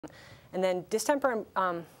And then distemper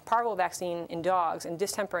and parvo vaccine in dogs and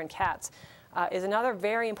distemper in cats is another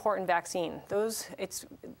very important vaccine. Those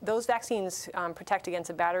vaccines protect against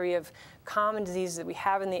a battery of common diseases that we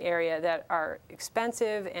have in the area that are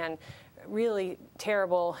expensive and really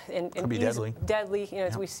terrible and Could be deadly. Deadly. You know,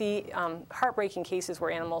 as we see heartbreaking cases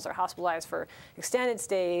where animals are hospitalized for extended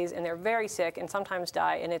stays and they're very sick and sometimes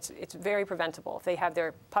die, and it's very preventable. If they have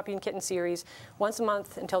their puppy and kitten series once a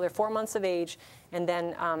month until they're 4 months of age, and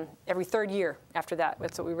then every 3rd year after that.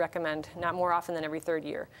 That's what we recommend, not more often than every 3rd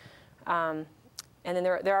year. And then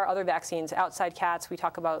there are other vaccines. Outside cats, we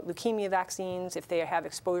talk about leukemia vaccines if they have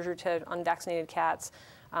exposure to unvaccinated cats.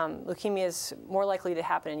 Leukemia is more likely to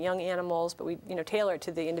happen in young animals, but we tailor it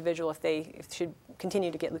to the individual if they should continue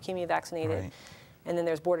to get leukemia vaccinated. Right. And then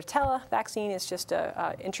there's Bordetella vaccine. It's just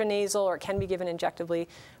a intranasal, or it can be given injectively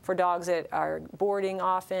for dogs that are boarding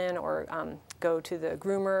often or go to the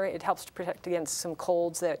groomer. It helps to protect against some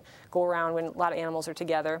colds that go around when a lot of animals are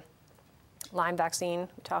together. Lyme vaccine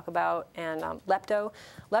we talk about, and lepto.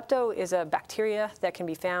 Lepto is a bacteria that can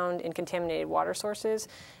be found in contaminated water sources.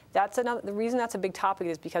 That's the reason that's a big topic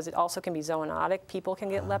is because it also can be zoonotic. People can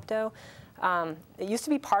get lepto. It used to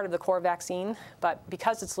be part of the core vaccine, but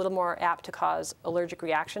because it's a little more apt to cause allergic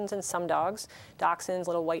reactions in some dogs, dachshunds,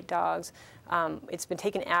 little white dogs, it's been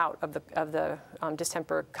taken out of the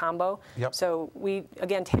distemper combo. Yep. So we,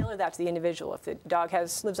 again, tailor that to the individual. If the dog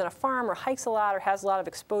lives on a farm or hikes a lot or has a lot of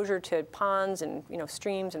exposure to ponds and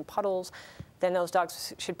streams and puddles, then those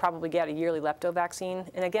dogs should probably get a yearly lepto vaccine.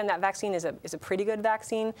 And again, that vaccine is a pretty good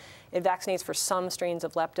vaccine. It vaccinates for some strains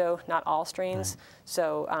of lepto, not all strains. Right.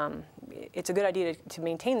 So it's a good idea to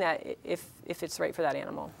maintain that if it's right for that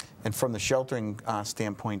animal. And from the sheltering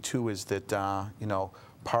standpoint too, is that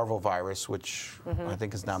parvovirus, which I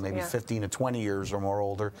think is now maybe 15 to 20 years or more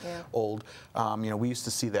old. We used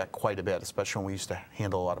to see that quite a bit, especially when we used to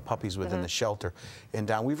handle a lot of puppies within the shelter.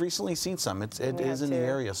 And we've recently seen some. It is in the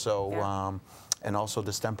area. So, and also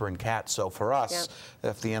distemper in cats. So for us,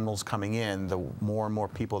 if the animal's coming in, the more and more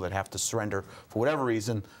people that have to surrender for whatever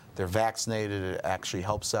reason, they're vaccinated. It actually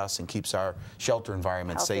helps us and keeps our shelter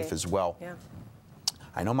environment safe as well. Yeah.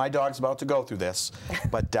 I know my dog's about to go through this,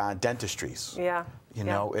 but dentistries.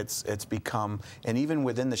 It's become, and even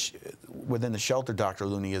within the shelter, Dr.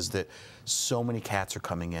 Looney, is that so many cats are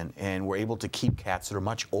coming in, and we're able to keep cats that are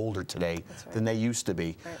much older today than they used to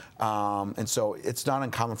be. Right. And so it's not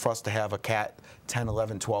uncommon for us to have a cat 10,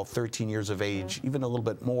 11, 12, 13 years of age, even a little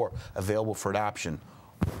bit more, available for adoption.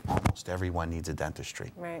 Almost everyone needs a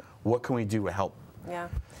dentistry. Right. What can we do to help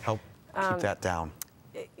keep that down?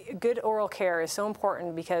 Good oral care is so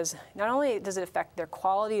important because not only does it affect their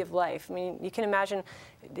quality of life, I mean, you can imagine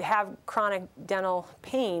to have chronic dental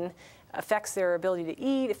pain affects their ability to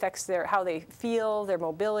eat, affects how they feel, their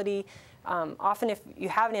mobility. Often if you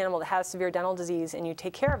have an animal that has severe dental disease and you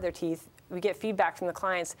take care of their teeth, we get feedback from the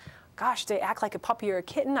clients, gosh, they act like a puppy or a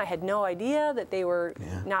kitten. I had no idea that they were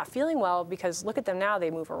not feeling well, because look at them now. They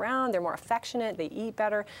move around. They're more affectionate. They eat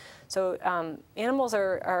better. So animals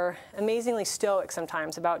are amazingly stoic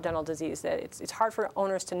sometimes about dental disease. That it's hard for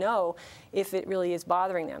owners to know if it really is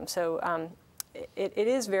bothering them. So it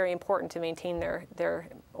is very important to maintain their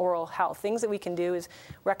oral health. Things that we can do is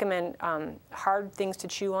recommend hard things to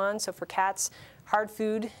chew on. So for cats, hard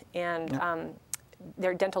food and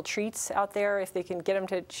their dental treats out there, if they can get them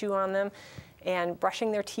to chew on them, and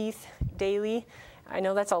brushing their teeth daily. I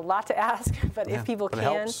know that's a lot to ask, but if people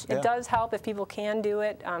can, it does help if people can do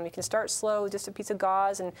it. You can start slow with just a piece of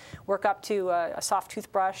gauze and work up to a soft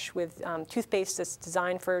toothbrush with toothpaste that's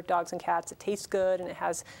designed for dogs and cats. It tastes good, and it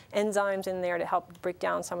has enzymes in there to help break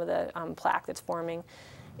down some of the plaque that's forming.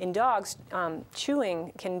 In dogs,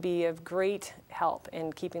 chewing can be of great help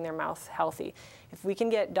in keeping their mouth healthy. If we can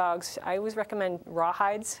get dogs, I always recommend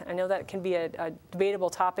rawhides. I know that can be a debatable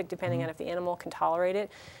topic depending on if the animal can tolerate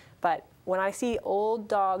it. But when I see old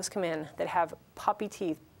dogs come in that have puppy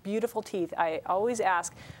teeth, beautiful teeth, I always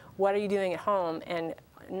ask, what are you doing at home? And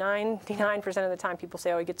 99% of the time people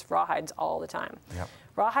say, oh, he gets rawhides all the time. Yep.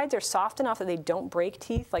 Rawhides are soft enough that they don't break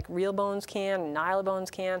teeth like real bones can,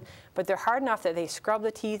 nylobones can, but they're hard enough that they scrub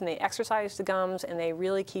the teeth and they exercise the gums and they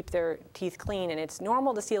really keep their teeth clean. And it's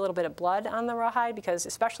normal to see a little bit of blood on the rawhide because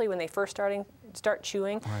especially when they first start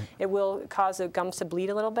chewing, it will cause the gums to bleed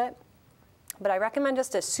a little bit. But I recommend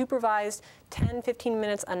just a supervised 10-15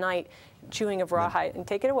 minutes a night chewing of rawhide, and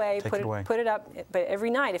take it away, put it up. But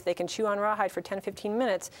every night, if they can chew on rawhide for 10-15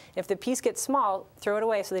 minutes, if the piece gets small, throw it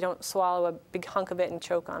away so they don't swallow a big hunk of it and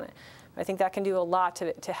choke on it. I think that can do a lot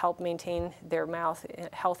to help maintain their mouth,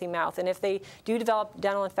 healthy mouth. And if they do develop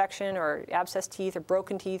dental infection or abscessed teeth or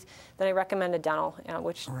broken teeth, then I recommend a dental,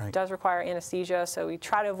 which does require anesthesia. So we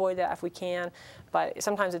try to avoid that if we can. But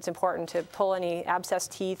sometimes it's important to pull any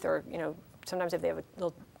abscessed teeth, or sometimes if they have a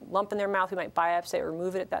little lump in their mouth, we might biopsy it or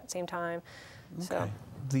remove it at that same time. Okay.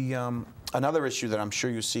 So. Another issue that I'm sure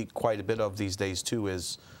you see quite a bit of these days too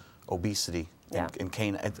is obesity. In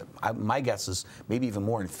canine, my guess is maybe even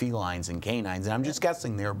more in felines and canines, and I'm just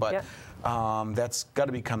guessing there, but that's got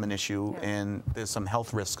to become an issue, and there's some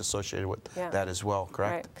health risk associated with that as well,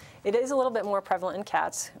 correct? Right. It is a little bit more prevalent in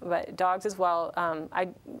cats, but dogs as well. I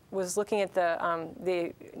was looking at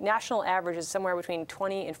the national average is somewhere between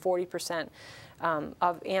 20 and 40%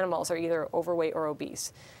 of animals are either overweight or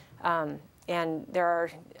obese, and there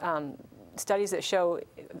are studies that show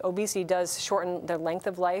obesity does shorten their length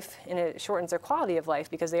of life, and it shortens their quality of life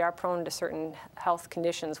because they are prone to certain health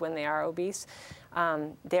conditions when they are obese.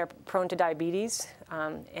 They are prone to diabetes,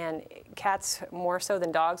 and cats more so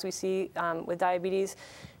than dogs we see with diabetes.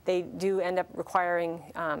 They do end up requiring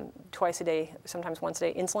twice a day, sometimes once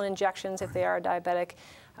a day, insulin injections if they are diabetic.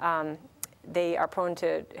 They are prone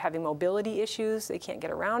to having mobility issues. They can't get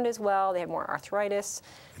around as well. They have more arthritis.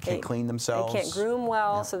 They can't clean themselves. They can't groom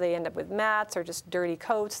well, so they end up with mats or just dirty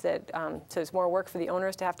coats. So it's more work for the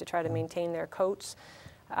owners to have to try to maintain their coats.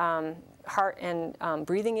 Heart and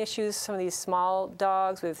breathing issues. Some of these small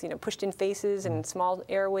dogs with pushed-in faces and small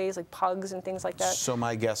airways, like pugs and things like that. So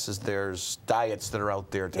my guess is there's diets that are out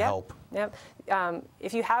there to help. Yep.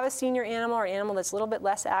 If you have a senior animal or an animal that's a little bit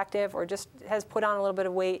less active or just has put on a little bit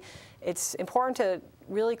of weight, it's important to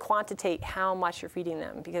really quantitate how much you're feeding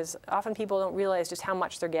them, because often people don't realize just how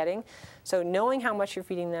much they're getting. So knowing how much you're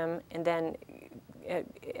feeding them, and then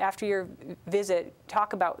after your visit,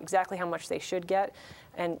 talk about exactly how much they should get.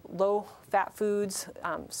 And low-fat foods,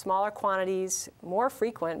 smaller quantities, more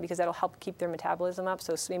frequent, because that'll help keep their metabolism up.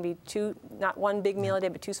 So maybe not one big meal a day,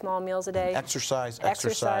 but 2 small meals a day. Exercise.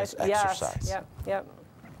 Yes. Yep.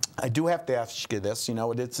 I do have to ask you this.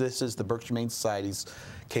 This is the Berkshire Humane Society's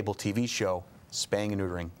cable TV show, Spaying and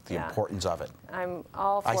Neutering, the importance of it. I'm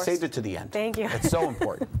all for it. I saved it to the end. Thank you. It's so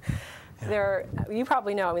important. You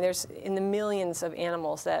probably know, there's in the millions of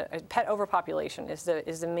animals that pet overpopulation is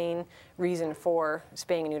the main reason for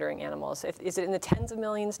spaying and neutering animals. Is it in the tens of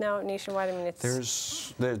millions now nationwide?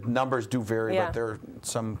 The numbers do vary, but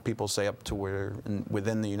some people say up to where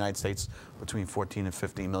within the United States between 14 and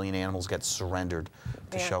 15 million animals get surrendered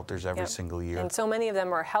to shelters every single year. And so many of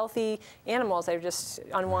them are healthy animals that are just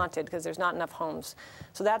unwanted because there's not enough homes.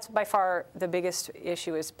 So that's by far the biggest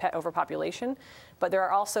issue, is pet overpopulation. But there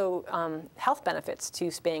are also health benefits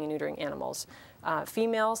to spaying and neutering animals.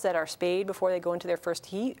 Females that are spayed before they go into their first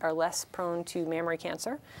heat are less prone to mammary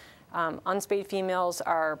cancer. Unspayed females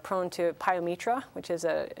are prone to pyometra, which is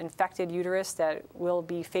an infected uterus that will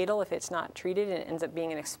be fatal if it's not treated, and it ends up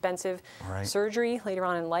being an expensive surgery later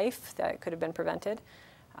on in life that could have been prevented.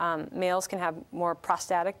 Males can have more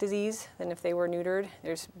prostatic disease than if they were neutered.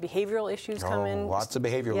 There's behavioral issues come in. Lots of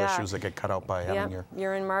behavioral issues that get cut out by having your...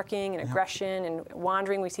 urine marking and aggression and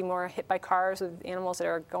wandering. We see more hit by cars with animals that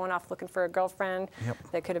are going off looking for a girlfriend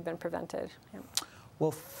that could have been prevented.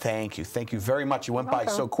 Well, thank you. Thank you very much. You went by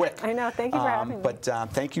so quick. I know. Thank you for having me. But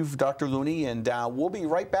thank you, Dr. Looney, and we'll be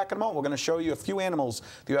right back in a moment. We're going to show you a few animals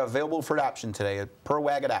that you have available for adoption today at Purr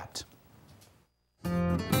Wag Adapt.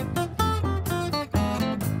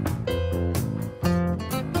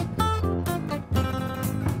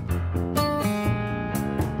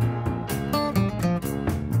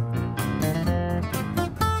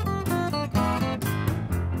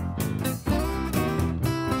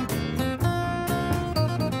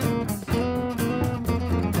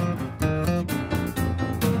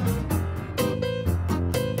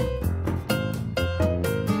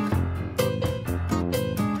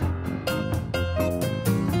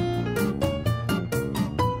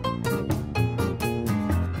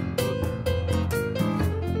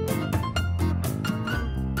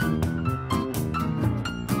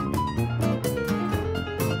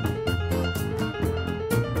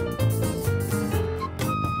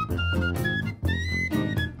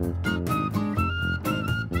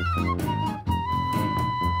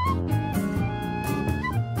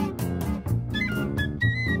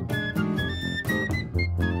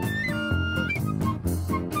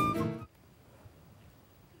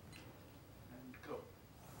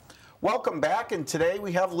 Welcome back, and today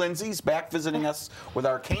we have Lindsay's back visiting us with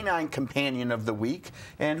our canine companion of the week.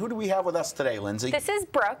 And who do we have with us today, Lindsay? This is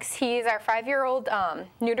Brooks. He's our 5-year-old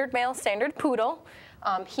neutered male standard poodle.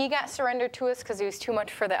 He got surrendered to us because he was too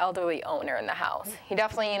much for the elderly owner in the house. He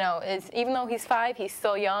definitely, even though he's 5, he's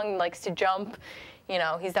still young, likes to jump.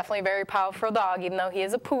 He's definitely a very powerful dog, even though he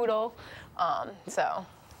is a poodle. But he's a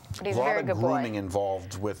very good boy. A lot of grooming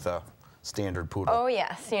involved with standard poodle. Oh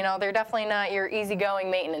yes, they're definitely not your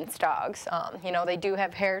easygoing maintenance dogs. They do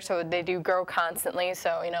have hair, so they do grow constantly.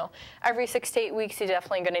 So every 6 to 8 weeks, you're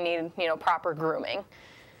definitely going to need proper grooming.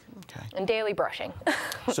 Okay. And daily brushing.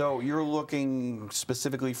 So you're looking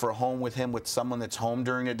specifically for a home with him, with someone that's home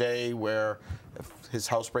during the day, where his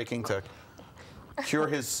housebreaking to cure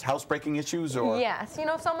his housebreaking issues, or? Yes,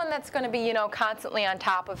 someone that's going to be constantly on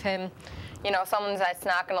top of him. Someone that's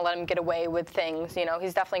not going to let him get away with things.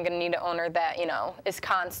 He's definitely going to need an owner that, is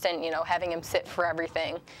constant, having him sit for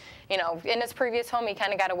everything. In his previous home, he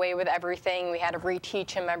kind of got away with everything. We had to reteach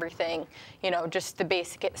him everything. Just the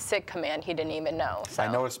basic sit command he didn't even know. So.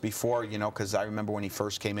 I noticed before, because I remember when he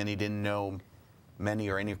first came in, he didn't know many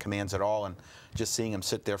or any commands at all, and just seeing him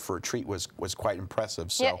sit there for a treat was quite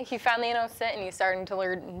impressive. So. Yeah, he finally sit, and he's starting to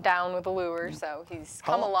learn down with a lure, so he's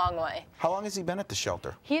come a long way. How long has he been at the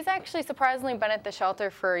shelter? He's actually surprisingly been at the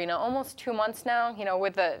shelter for, almost 2 months now.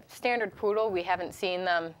 With a standard poodle, we haven't seen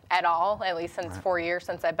them at all, at least since 4 years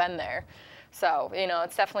since I've been there. So,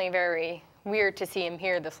 it's definitely very weird to see him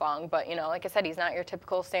here this long, but like I said, he's not your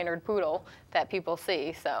typical standard poodle that people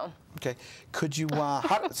see. So okay, could you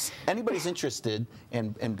anybody's interested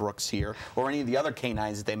in Brooks here, or any of the other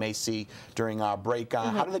canines that they may see during our break,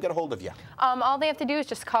 how do they get a hold of you? All they have to do is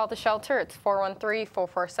just call the shelter. It's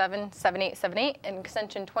 413-447-7878, and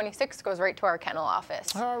extension 26 goes right to our kennel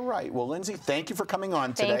office. All right, well, Lindsay, thank you for coming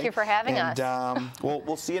on today. Thank you for having us. And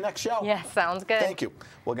we'll see you next show. Yes, sounds good. Thank you.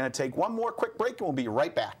 We're going to take one more quick break, and we'll be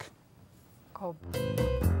right back. Oh.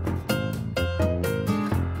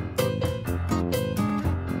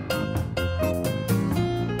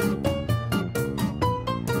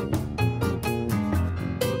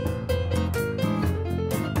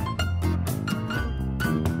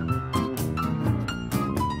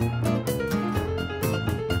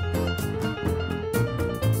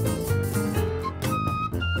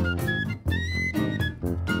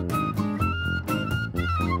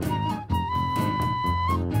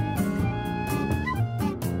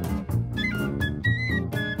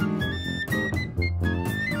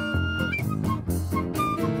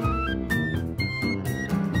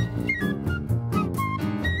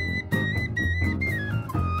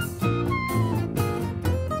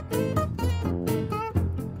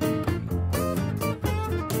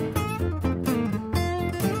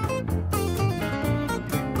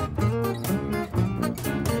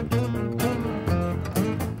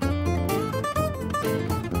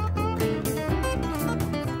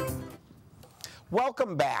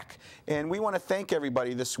 Welcome back, and we want to thank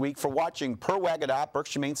everybody this week for watching Purr Wag,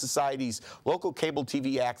 Berkshire Humane Society's local cable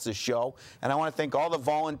TV access show. And I want to thank all the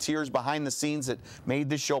volunteers behind the scenes that made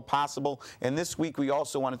this show possible. And this week we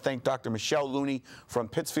also want to thank Dr. Michelle Looney from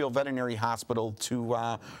Pittsfield Veterinary Hospital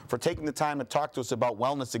for taking the time to talk to us about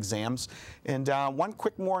wellness exams. And one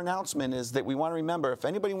quick more announcement is that we want to remember, if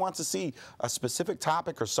anybody wants to see a specific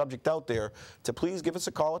topic or subject out there, to please give us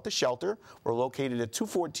a call at the shelter. We're located at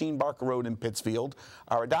 214 Barker Road in Pittsfield.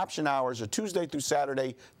 Our adoption hours are Tuesday through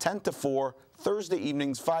Saturday, 10 to 4, Thursday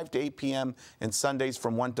evenings, 5 to 8 p.m., and Sundays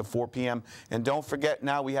from 1 to 4 p.m. And don't forget,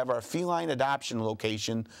 now we have our feline adoption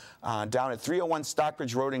location down at 301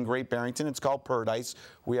 Stockbridge Road in Great Barrington. It's called Paradise.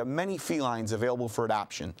 We have many felines available for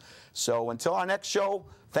adoption. So until our next show,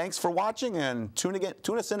 thanks for watching, and tune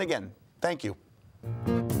us in again. Thank you.